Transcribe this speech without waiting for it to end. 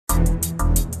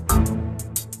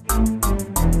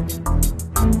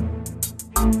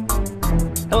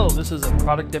This is a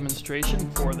product demonstration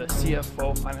for the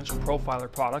CFO Financial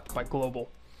Profiler product by Global.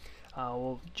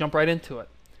 We'll jump right into it.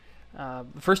 The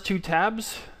first two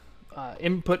tabs,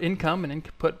 input income and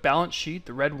input balance sheet,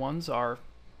 the red ones are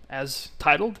as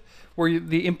titled, where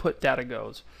the input data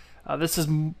goes. This is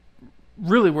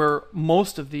really where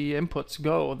most of the inputs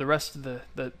go. The rest of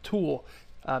the tool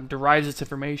derives its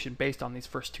information based on these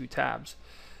first two tabs.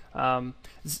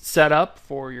 Set up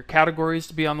for your categories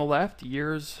to be on the left,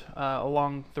 years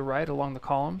along the right, along the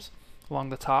columns, along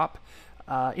the top.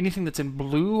 Anything that's in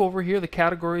blue over here, the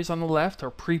categories on the left are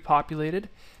pre-populated,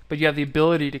 but you have the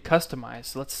ability to customize.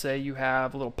 So let's say you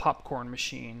have a little popcorn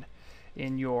machine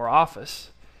in your office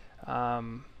that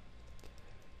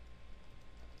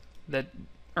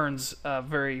earns a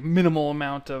very minimal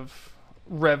amount of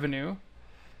revenue,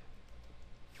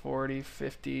 40,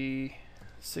 50,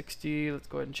 60. Let's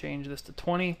go ahead and change this to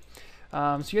 20.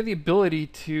 So you have the ability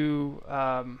to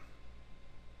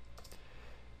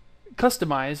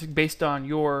customize based on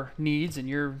your needs and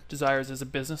your desires as a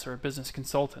business or a business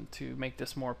consultant to make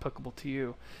this more applicable to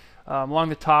you. Along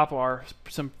the top are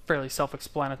some fairly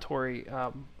self-explanatory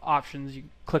options. You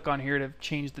click on here to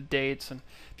change the dates, and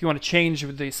if you want to change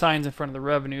the signs in front of the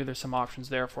revenue, there's some options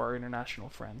there for our international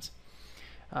friends.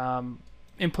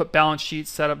 Input balance sheet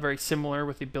set up very similar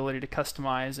with the ability to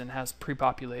customize and has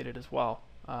pre-populated as well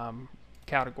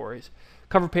categories.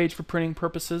 Cover page for printing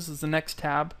purposes is the next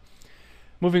tab.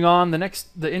 Moving on,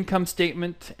 the income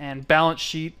statement and balance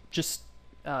sheet, just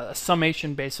a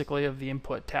summation basically of the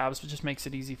input tabs, which just makes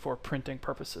it easy for printing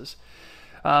purposes.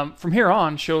 From here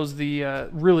on shows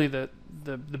really the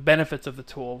benefits of the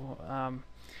tool.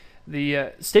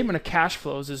 The statement of cash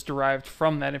flows is derived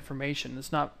from that information.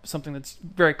 It's not something that's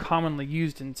very commonly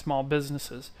used in small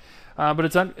businesses, but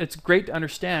it's great to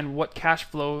understand what cash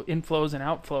flow inflows and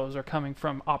outflows are coming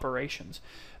from operations.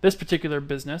 This particular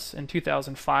business in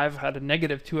 2005 had a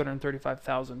negative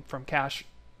 $235,000 from cash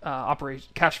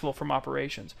flow from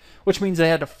operations, which means they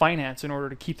had to finance in order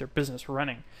to keep their business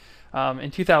running.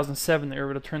 In 2007, they were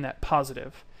able to turn that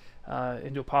positive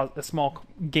into a small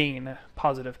gain,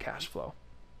 positive cash flow.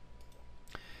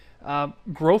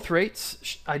 Growth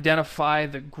rates identify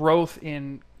the growth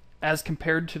as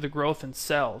compared to the growth in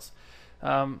sales.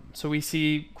 So we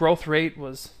see growth rate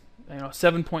was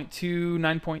 7.2,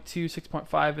 9.2,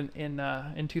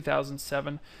 6.5 in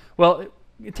 2007. Well,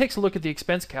 it takes a look at the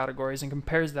expense categories and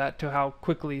compares that to how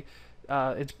quickly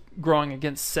it's growing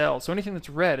against sales. So anything that's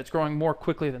red, it's growing more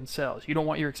quickly than sales. You don't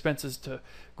want your expenses to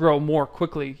grow more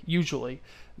quickly usually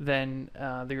than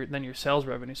your sales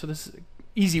revenue. So this is an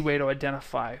easy way to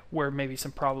identify where maybe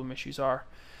some problem issues are.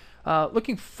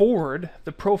 Looking forward,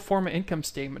 the pro forma income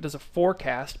statement does a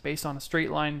forecast based on a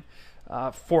straight line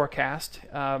forecast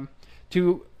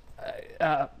to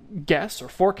guess or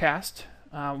forecast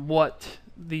what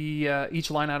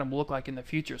each line item will look like in the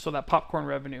future. So that popcorn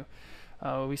revenue,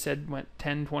 we said went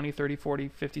 10, 20, 30, 40,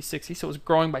 50, 60. So it was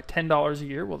growing by $10 a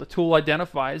year. Well, the tool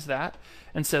identifies that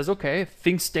and says, okay, if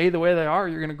things stay the way they are,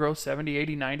 you're going to grow 70,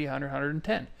 80, 90, 100,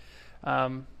 110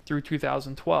 through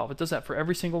 2012. It does that for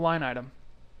every single line item,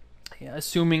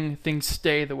 assuming things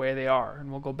stay the way they are.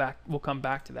 And we'll come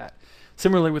back to that.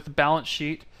 Similarly with the balance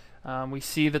sheet, we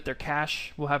see that their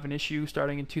cash will have an issue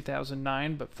starting in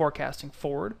 2009, but forecasting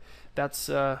forward, that's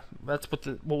what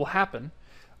will happen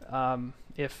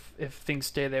if things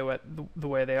stay the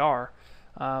way they are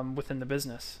within the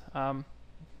business.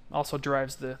 Also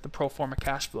derives the pro forma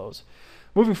cash flows.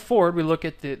 Moving forward, we look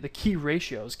at the key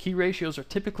ratios. Key ratios are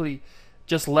typically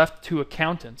just left to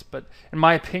accountants, but in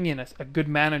my opinion, a good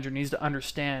manager needs to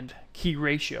understand key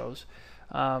ratios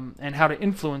and how to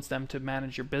influence them to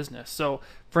manage your business. So,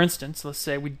 for instance, let's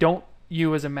say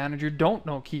you as a manager don't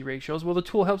know key ratios. Well, the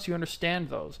tool helps you understand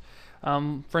those.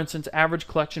 For instance, average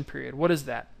collection period. What is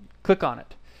that? Click on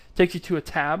it. Takes you to a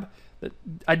tab that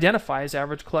identifies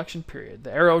average collection period.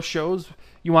 The arrow shows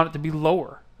you want it to be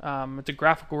lower. It's a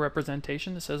graphical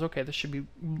representation that says, okay, this should be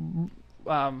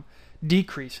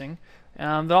decreasing.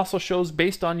 It also shows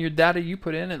based on your data you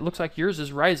put in, it looks like yours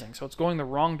is rising, so it's going the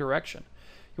wrong direction.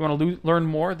 You want to learn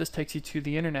more, this takes you to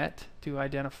the internet to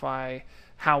identify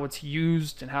how it's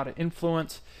used and how to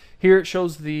influence. Here it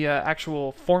shows the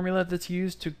actual formula that's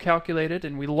used to calculate it,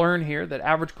 and we learn here that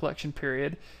average collection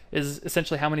period is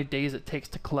essentially how many days it takes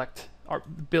to collect our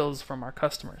bills from our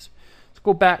customers.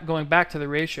 So going back to the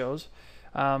ratios,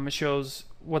 it shows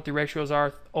what the ratios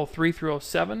are 03 through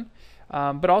 07,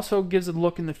 but also gives a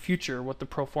look in the future what the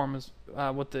pro formas,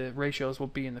 what the ratios will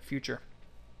be in the future.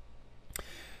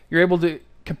 You're able to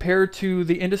compare to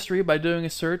the industry by doing a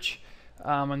search.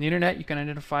 On the internet, you can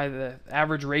identify the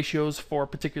average ratios for a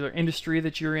particular industry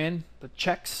that you're in. The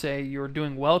checks say you're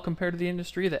doing well compared to the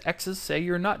industry. The X's say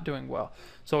you're not doing well.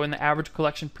 So in the average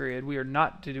collection period, we are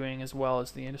not doing as well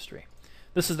as the industry.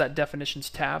 This is that definitions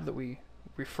tab that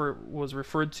was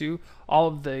referred to. All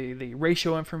of the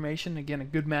ratio information. Again, a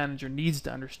good manager needs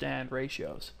to understand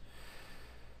ratios.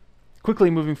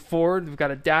 Quickly moving forward, we've got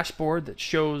a dashboard that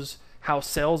shows how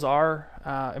sales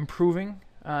are improving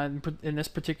in this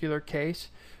particular case,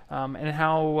 and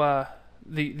how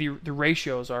the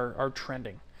ratios are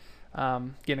trending.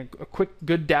 Again, a quick,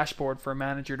 good dashboard for a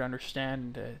manager to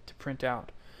understand and to print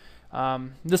out.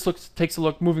 This takes a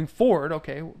look moving forward.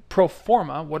 Okay, pro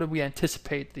forma. What do we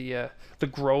anticipate the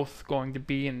growth going to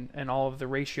be in all of the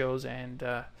ratios and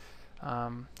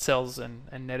sales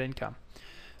and net income?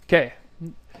 Okay.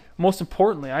 Most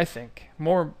importantly, I think,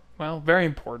 very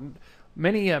important,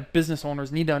 many business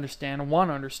owners need to understand and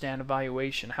want to understand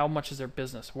evaluation. How much is their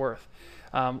business worth?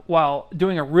 While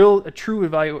doing a true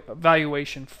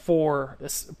evaluation for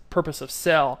the purpose of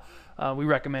sale, we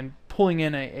recommend pulling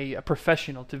in a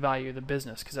professional to value the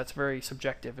business, because that's very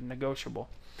subjective and negotiable.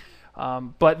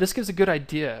 But this gives a good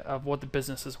idea of what the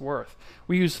business is worth.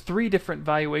 We use 3 different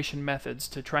valuation methods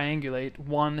to triangulate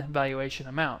one valuation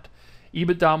amount: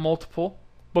 EBITDA multiple,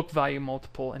 book value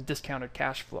multiple, and discounted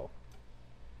cash flow.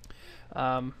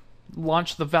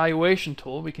 Launch the valuation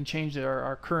tool. We can change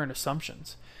our current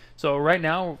assumptions. So right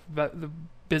now, the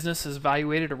business is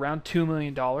valuated around $2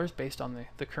 million based on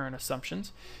the current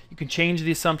assumptions. You can change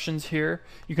the assumptions here.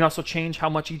 You can also change how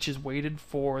much each is weighted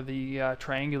for the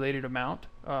triangulated amount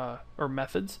or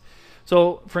methods.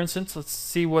 So for instance, let's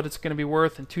see what it's going to be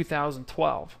worth in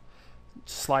 2012.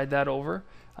 Slide that over.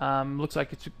 Looks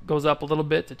like it goes up a little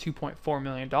bit to $2.4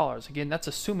 million. Again, that's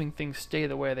assuming things stay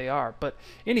the way they are. But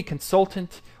any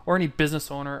consultant or any business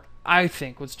owner, I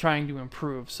think, was trying to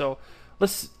improve. So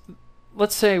let's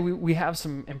say we have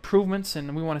some improvements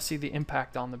and we want to see the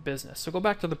impact on the business. So go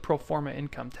back to the pro forma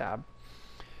income tab.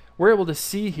 We're able to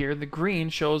see here the green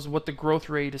shows what the growth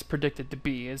rate is predicted to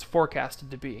be, is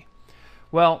forecasted to be.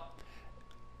 Well,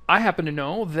 I happen to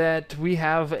know that we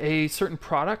have a certain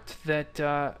product that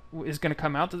is going to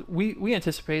come out. We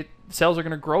anticipate sales are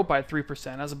going to grow by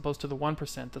 3% as opposed to the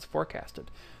 1% that's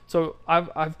forecasted. So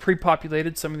I've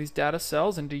pre-populated some of these data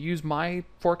cells, and to use my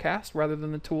forecast rather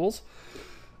than the tools,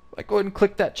 I go ahead and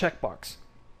click that checkbox.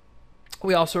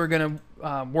 We also are going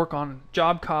to work on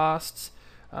job costs.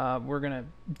 We're going to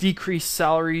decrease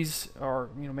salaries,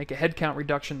 or make a headcount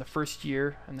reduction the first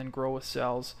year and then grow with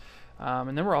sales.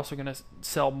 And then we're also going to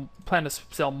plan to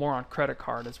sell more on credit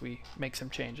card as we make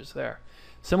some changes there.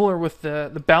 Similar with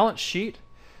the balance sheet,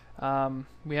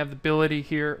 we have the ability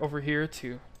over here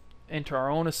to enter our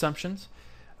own assumptions.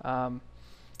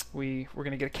 We're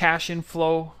going to get a cash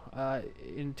inflow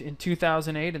in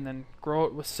 2008 and then grow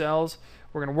it with sales.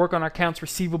 We're going to work on our accounts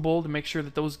receivable to make sure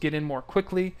that those get in more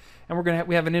quickly, and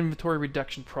we have an inventory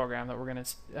reduction program that we're going to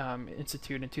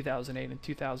institute in 2008 and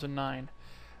 2009.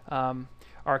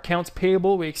 Our accounts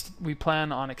payable, we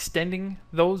plan on extending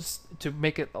those to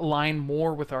make it align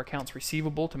more with our accounts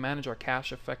receivable to manage our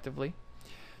cash effectively.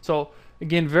 So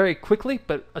again, very quickly,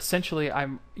 but essentially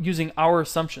I'm using our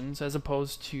assumptions as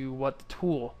opposed to what the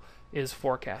tool is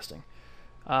forecasting.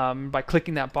 By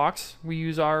clicking that box, we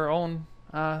use our own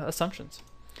assumptions.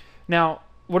 Now,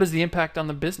 what is the impact on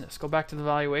the business? Go back to the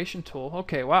valuation tool.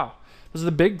 Okay, wow, this is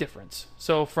the big difference.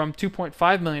 So from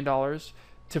 $2.5 million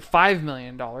to $5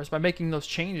 million, by making those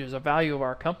changes, the value of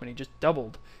our company just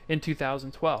doubled in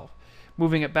 2012.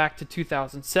 Moving it back to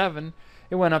 2007,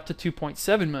 it went up to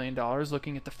 $2.7 million,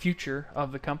 looking at the future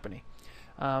of the company.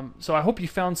 So I hope you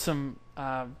found some,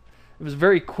 it was a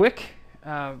very quick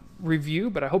review,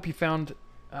 but I hope you found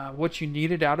what you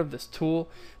needed out of this tool.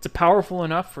 It's powerful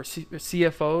enough for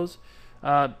CFOs,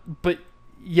 but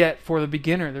yet for the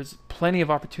beginner, there's plenty of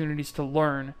opportunities to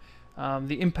learn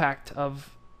the impact of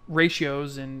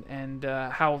ratios and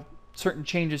how certain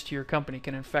changes to your company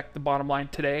can affect the bottom line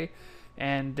today,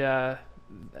 and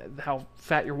how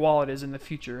fat your wallet is in the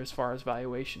future as far as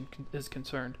valuation is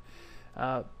concerned.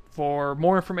 For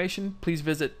more information, please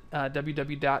visit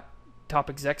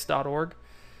www.topexecs.org.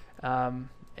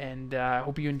 And I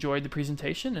hope you enjoyed the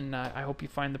presentation, and I hope you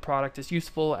find the product as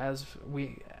useful as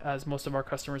most of our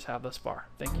customers have thus far.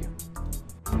 Thank you.